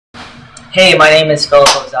Hey, my name is Phill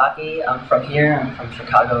Ozaki. I'm from here. I'm from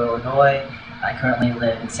Chicago, Illinois. I currently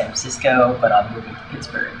live in San Francisco, but I'm moving to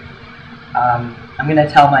Pittsburgh. I'm going to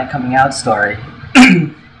tell my coming out story.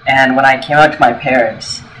 And when I came out to my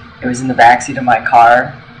parents, it was in the backseat of my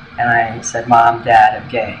car, and I said, "Mom, Dad, I'm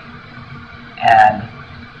gay." And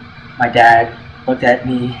my dad looked at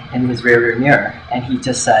me in his rearview mirror, and he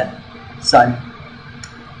just said, "Son,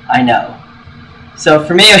 I know." So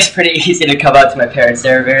for me, it was pretty easy to come out to my parents.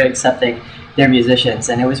 They were very accepting. They're musicians,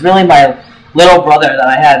 and it was really my little brother that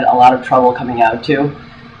I had a lot of trouble coming out to.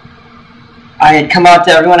 I had come out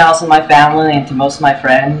to everyone else in my family and to most of my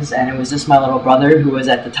friends, and it was just my little brother, who was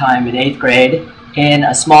at the time in 8th grade in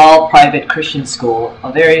a small private Christian school,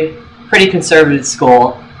 a pretty conservative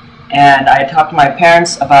school. And I had talked to my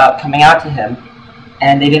parents about coming out to him,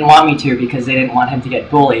 and they didn't want me to because they didn't want him to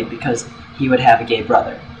get bullied because he would have a gay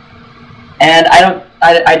brother. And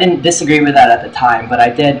I didn't disagree with that at the time, but I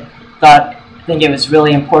think it was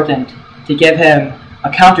really important to give him a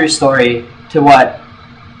counter story to what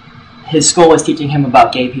his school was teaching him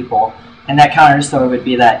about gay people. And that counter story would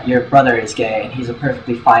be that your brother is gay and he's a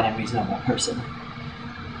perfectly fine and reasonable person.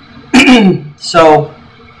 So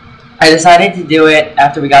I decided to do it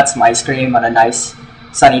after we got some ice cream on a nice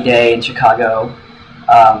sunny day in Chicago.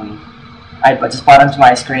 I just bought him some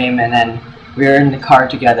ice cream, and then we were in the car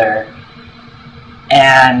together.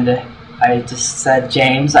 And I just said,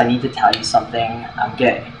 "James, I need to tell you something. I'm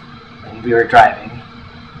gay." And we were driving,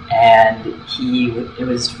 and it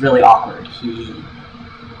was really awkward. He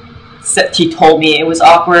told me it was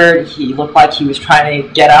awkward. He looked like he was trying to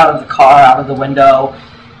get out of the car, out of the window.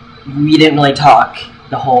 We didn't really talk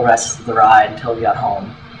the whole rest of the ride until we got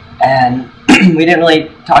home. And we didn't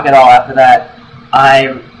really talk at all after that.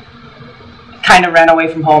 I kind of ran away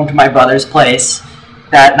from home to my brother's place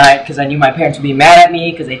that night because I knew my parents would be mad at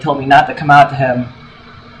me because they told me not to come out to him.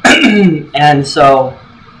 And so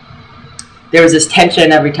there was this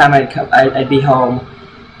tension every time I'd be home,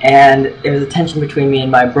 and there was a tension between me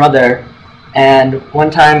and my brother. And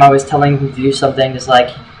one time I was telling him to do something just like,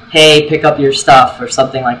 "Hey, pick up your stuff," or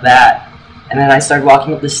something like that. And then I started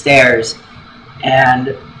walking up the stairs,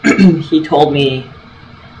 and he told me,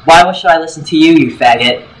 "Why should I listen to you, you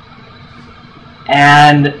faggot?"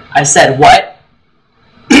 And I said, "What?"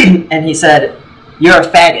 And he said, "You're a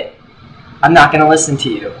faggot. I'm not going to listen to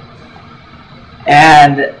you."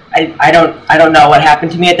 And I don't know what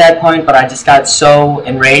happened to me at that point, but I just got so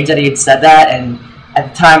enraged that he had said that. And at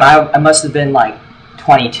the time, I must have been like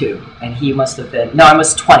 22, and he must have been, no, I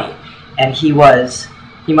was 20, and he must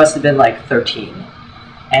have been like 13.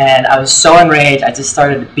 And I was so enraged, I just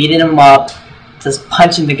started beating him up, just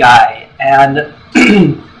punching the guy. And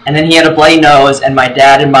and then he had a bloody nose, and my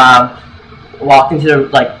dad and mom ran into the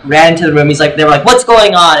room. They were like, "What's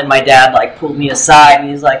going on?" And my dad pulled me aside, and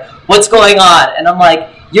he's like, "What's going on?" And I'm like,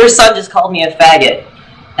 "Your son just called me a faggot."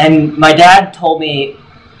 And my dad told me,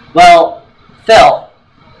 "Well, Phil,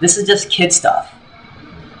 this is just kid stuff."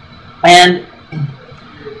 And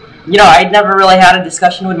I'd never really had a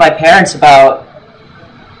discussion with my parents about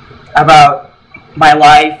my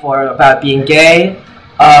life or about being gay.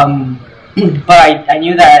 But I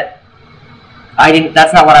knew that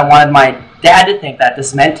that's not what I wanted my dad to think that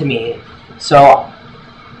this meant to me. So,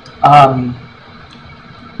 I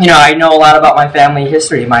know a lot about my family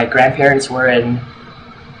history. My grandparents were in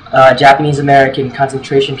Japanese American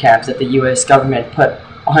concentration camps that the U.S. government put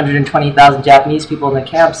 120,000 Japanese people in the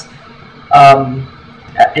camps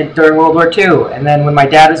during World War II. And then when my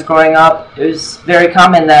dad was growing up, it was very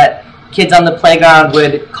common that kids on the playground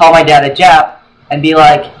would call my dad a Jap and be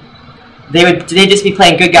like, they'd just be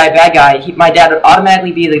playing good guy, bad guy. My dad would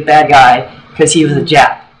automatically be the bad guy because he was a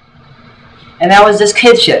Jap. And that was just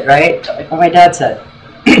kid shit, right? Like what my dad said.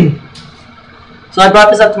 So I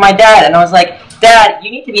brought this up to my dad, and I was like, "Dad,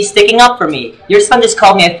 you need to be sticking up for me. Your son just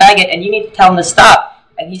called me a faggot, and you need to tell him to stop."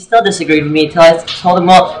 And he still disagreed with me until I told him,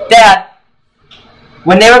 "Well, Dad,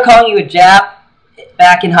 when they were calling you a Jap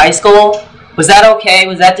back in high school, was that okay?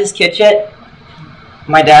 Was that just kid shit?"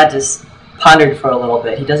 My dad just pondered for a little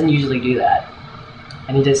bit. He doesn't usually do that.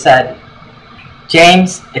 And he just said,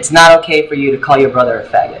 "James, it's not okay for you to call your brother a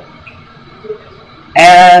faggot."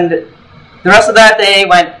 And the rest of that day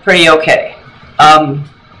went pretty okay. No,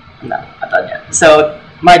 not done yet. So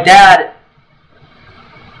my dad,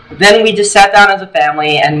 then we just sat down as a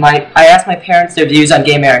family, and I asked my parents their views on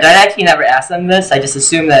gay marriage. I actually never asked them this. I just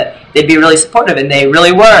assumed that they'd be really supportive, and they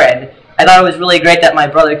really were. And I thought it was really great that my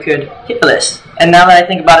brother could hear this. And now that I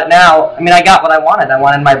think about it now, I got what I wanted. I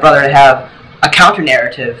wanted my brother to have a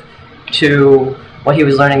counter-narrative to what he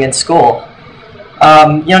was learning in school.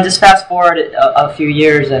 Just fast forward a few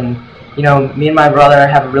years, and you know, me and my brother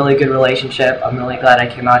have a really good relationship. I'm really glad I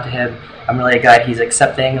came out to him. I'm really glad he's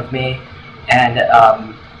accepting of me, and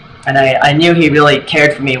I knew he really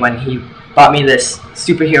cared for me when he bought me this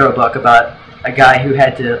superhero book about a guy who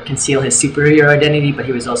had to conceal his superhero identity, but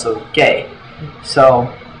he was also gay.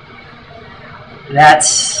 So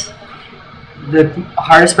that's the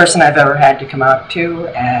hardest person I've ever had to come out to,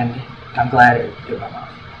 and I'm glad it went well.